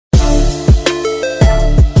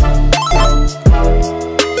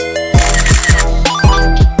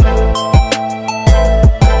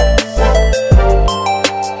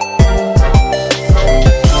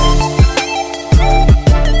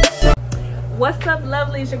What's up,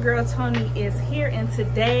 lovelies? Your girl Toni is here, and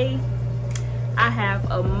today I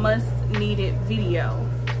have a must needed video.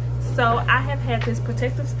 So I have had this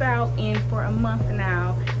protective style in for a month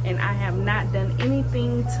now, and I have not done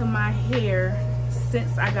anything to my hair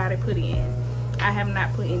since I got it put in. I have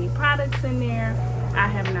not put any products in there. I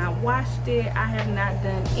have not washed it. I have not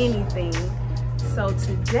done anything. So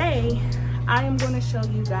today I am going to show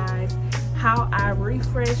you guys how I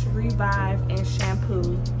refresh, revive, and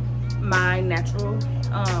shampoo my natural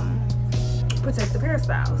protective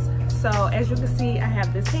hairstyles. So as you can see, I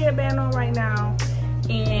have this headband on right now,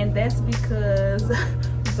 and that's because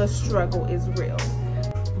the struggle is real.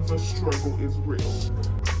 The struggle is real.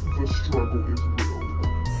 The struggle is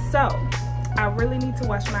real. So I really need to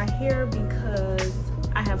wash my hair because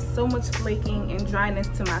I have so much flaking and dryness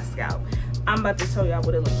to my scalp. I'm about to show y'all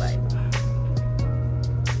what it looks like.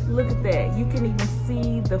 Look at that. You can even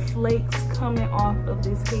see the flakes coming off of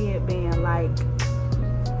this headband. Like,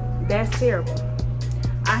 that's terrible.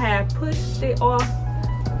 I have pushed it off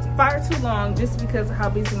far too long just because of how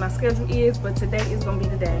busy my schedule is, but today is going to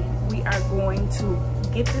be the day. We are going to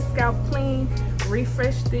get this scalp clean,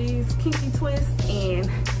 refresh these kinky twists, and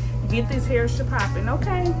get this hair popping,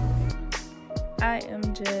 okay? I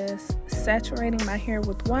am just saturating my hair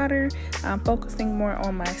with water. I'm focusing more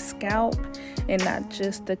on my scalp and not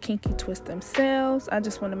just the kinky twists themselves. I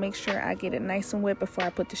just want to make sure I get it nice and wet before I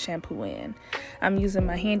put the shampoo in. I'm using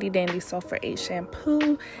my handy dandy Sulfur 8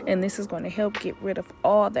 shampoo, and this is going to help get rid of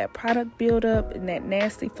all that product buildup and that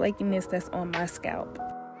nasty flakiness that's on my scalp.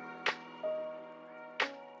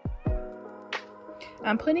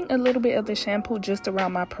 I'm putting a little bit of the shampoo just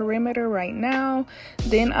around my perimeter right now.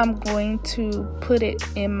 Then I'm going to put it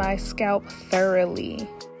in my scalp thoroughly.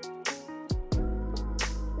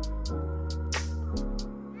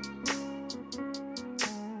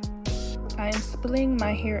 I am splitting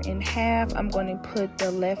my hair in half. I'm going to put the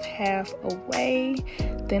left half away.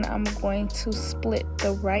 Then I'm going to split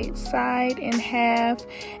the right side in half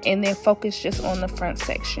and then focus just on the front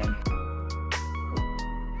section.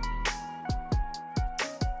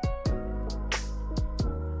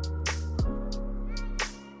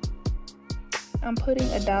 I'm putting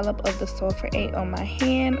a dollop of the Sulfur 8 on my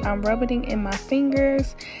hand. I'm rubbing it in my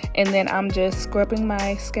fingers, and then I'm just scrubbing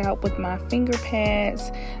my scalp with my finger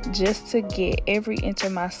pads just to get every inch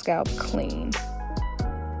of my scalp clean.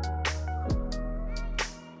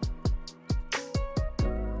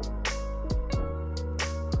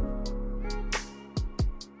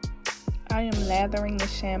 I am lathering the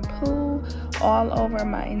shampoo all over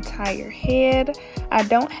my entire head. I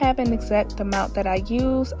don't have an exact amount that I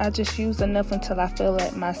use. I just use enough until I feel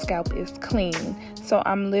like my scalp is clean. So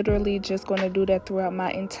I'm literally just going to do that throughout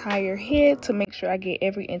my entire head to make sure I get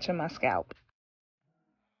every inch of my scalp.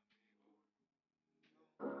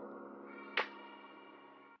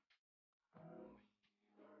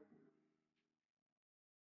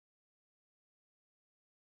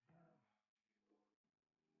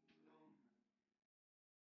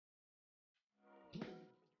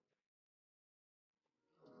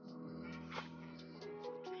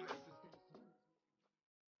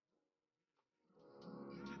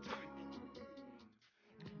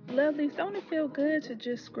 Lovelies, don't it feel good to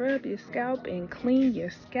just scrub your scalp and clean your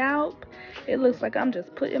scalp? It looks like I'm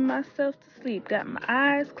just putting myself to sleep. Got my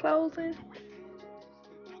eyes closing.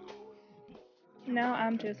 Now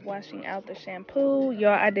I'm just washing out the shampoo. Y'all,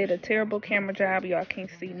 I did a terrible camera job. Y'all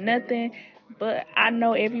can't see nothing. But I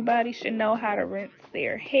know everybody should know how to rinse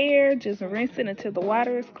their hair. Just rinse it until the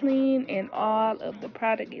water is clean and all of the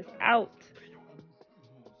product is out.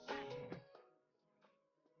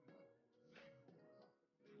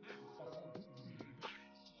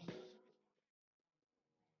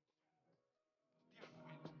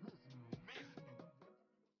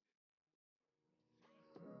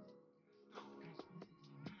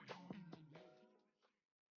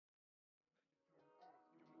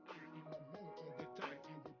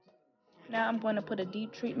 Now I'm going to put a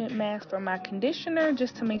deep treatment mask for my conditioner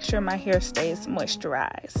just to make sure my hair stays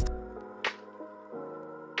moisturized.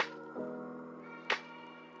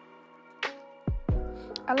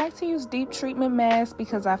 I like to use deep treatment masks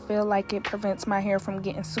because I feel like it prevents my hair from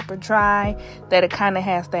getting super dry, that it kind of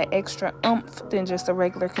has that extra oomph than just a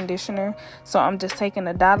regular conditioner. So I'm just taking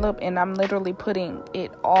a dollop and I'm literally putting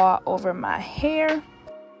it all over my hair.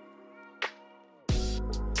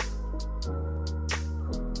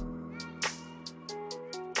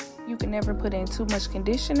 You can never put in too much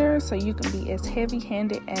conditioner, so you can be as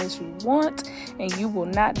heavy-handed as you want and you will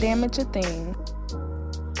not damage a thing.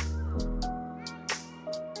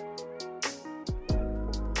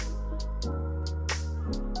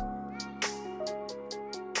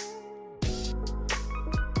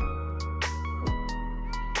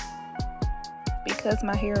 because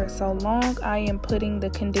my hair is so long, I am putting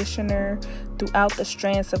the conditioner throughout the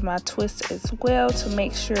strands of my twist as well to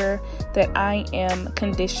make sure that I am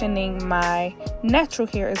conditioning my natural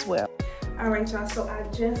hair as well. All right, y'all, so I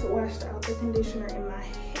just washed out the conditioner in my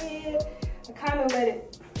head. I kind of let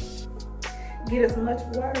it get as much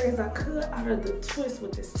water as I could out of the twist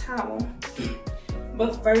with this towel.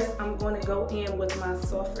 But first, I'm going to go in with my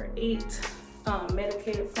Sulfur 8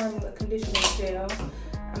 medicated formula conditioning gel.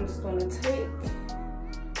 I'm just going to take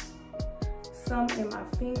some in my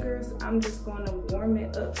fingers. I'm just going to warm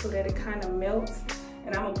it up so that it kind of melts.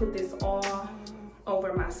 And I'm going to put this all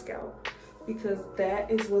over my scalp because that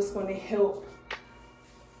is what's going to help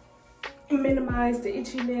minimize the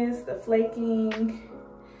itchiness, the flaking,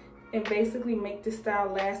 and basically make this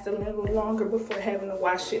style last a little longer before having to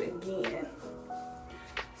wash it again.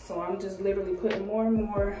 So I'm just literally putting more and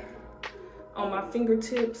more on my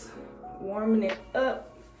fingertips, warming it up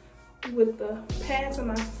with the pads of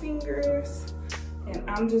my fingers, and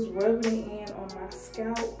I'm just rubbing it in on my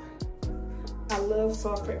scalp. I love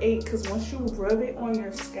Sulfur 8 because once you rub it on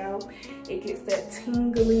your scalp, it gets that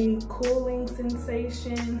tingly, cooling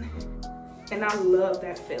sensation, and I love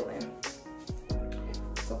that feeling.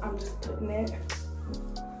 So I'm just putting it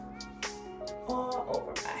all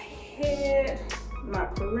over my head, my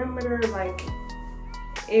perimeter, like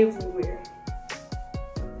everywhere.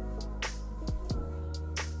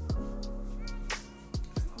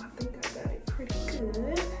 So I think I got it pretty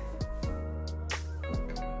good.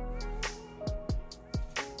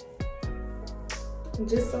 And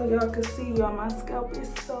just so y'all can see, y'all, my scalp is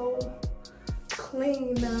so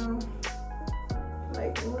clean now.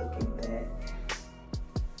 Like, look at that.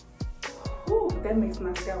 Whew, that makes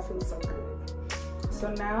my scalp feel so good.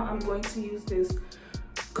 So now I'm going to use this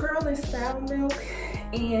Curl and Style Milk,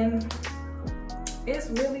 and it's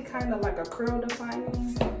really kind of like a curl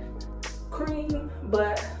defining cream,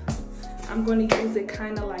 but I'm going to use it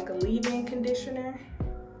kind of like a leave-in conditioner.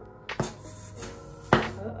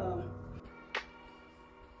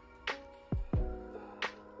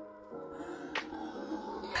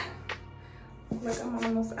 Look, I'm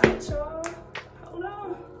almost out, y'all. Hold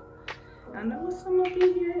on. I know what's some up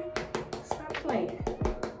in here. Stop playing.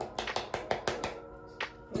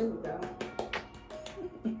 There we go.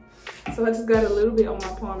 So I just got a little bit on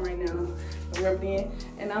my palm right now. I rubbed in,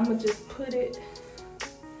 and I'm gonna just put it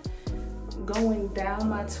going down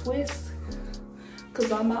my twist,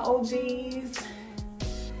 cause all my OGs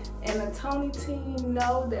and the Toni team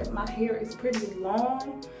know that my hair is pretty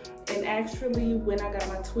long. And actually, when I got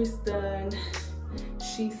my twist done,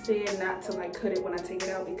 she said not to like cut it when I take it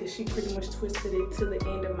out because she pretty much twisted it to the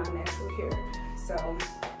end of my natural hair. So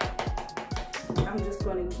I'm just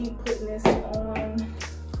going to keep putting this on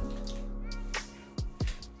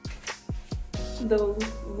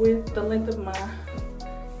with the length of my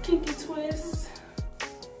kinky twist,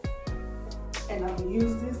 and I'm gonna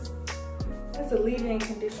use this as a leave-in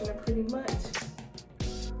conditioner pretty much.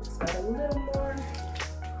 Just got a little more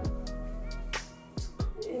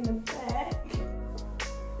in the back.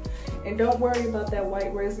 And don't worry about that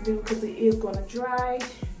white residue because it is going to dry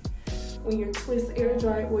when your twist air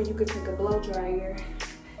dry, or you could take a blow dryer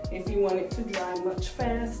if you want it to dry much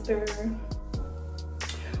faster.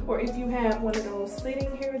 Or if you have one of those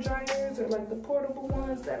sitting hair dryers or like the portable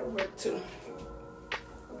ones, that'll work too.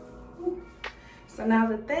 So now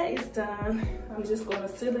that that is done, I'm just going to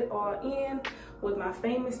seal it all in with my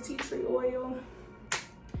famous tea tree oil.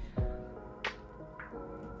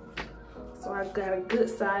 So I've got a good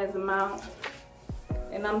size amount,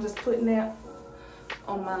 and I'm just putting that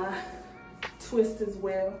on my twist as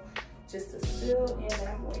well, just to seal in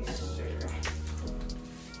that moisture.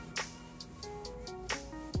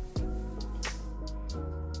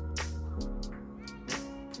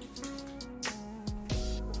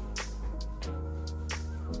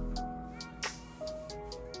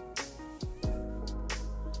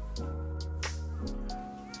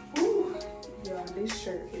 This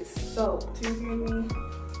shirt is soaked, you hear me?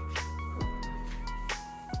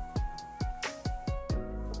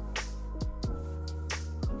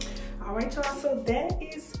 All right, y'all, so that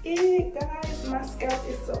is it, guys. My scalp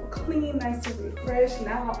is so clean, nice and refreshed.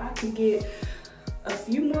 Now I can get a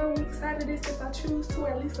few more weeks out of this if I choose to,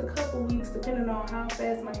 at least a couple weeks, depending on how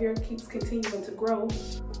fast my hair keeps continuing to grow.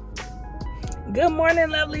 Good morning,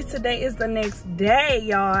 lovelies. Today is the next day,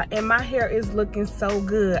 y'all, and my hair is looking so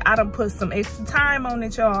good. I done put some extra time on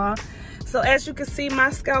it, y'all. So as you can see,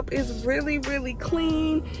 my scalp is really, really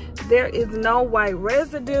clean. There is no white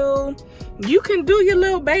residue. You can do your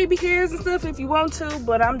little baby hairs and stuff if you want to,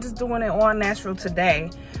 but I'm just doing it all natural today.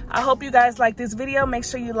 I hope you guys like this video. Make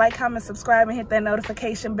sure you like, comment, subscribe, and hit that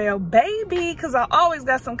notification bell, baby, because I always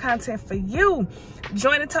got some content for you.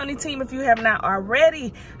 Join the Toni team if you have not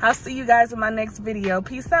already. I'll see you guys in my next video.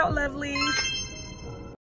 Peace out, lovelies.